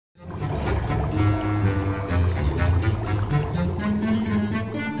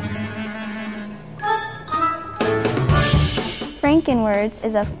FrankenWords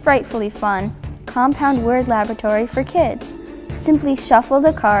is a frightfully fun, compound word laboratory for kids. Simply shuffle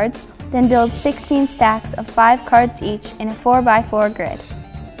the cards, then build 16 stacks of 5 cards each in a 4x4 grid.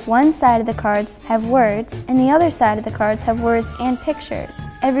 One side of the cards have words, and the other side of the cards have words and pictures.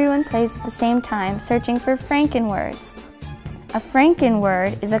 Everyone plays at the same time, searching for FrankenWords. A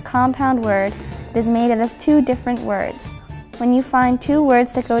FrankenWord is a compound word that is made out of 2 different words. When you find 2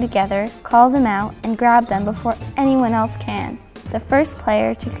 words that go together, call them out and grab them before anyone else can. The first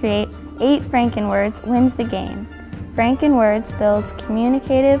player to create 8 FrankenWords wins the game. FrankenWords builds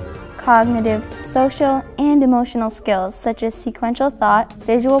communicative, cognitive, social, and emotional skills such as sequential thought,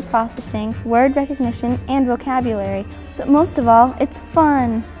 visual processing, word recognition, and vocabulary. But most of all, it's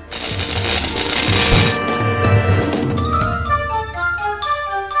fun!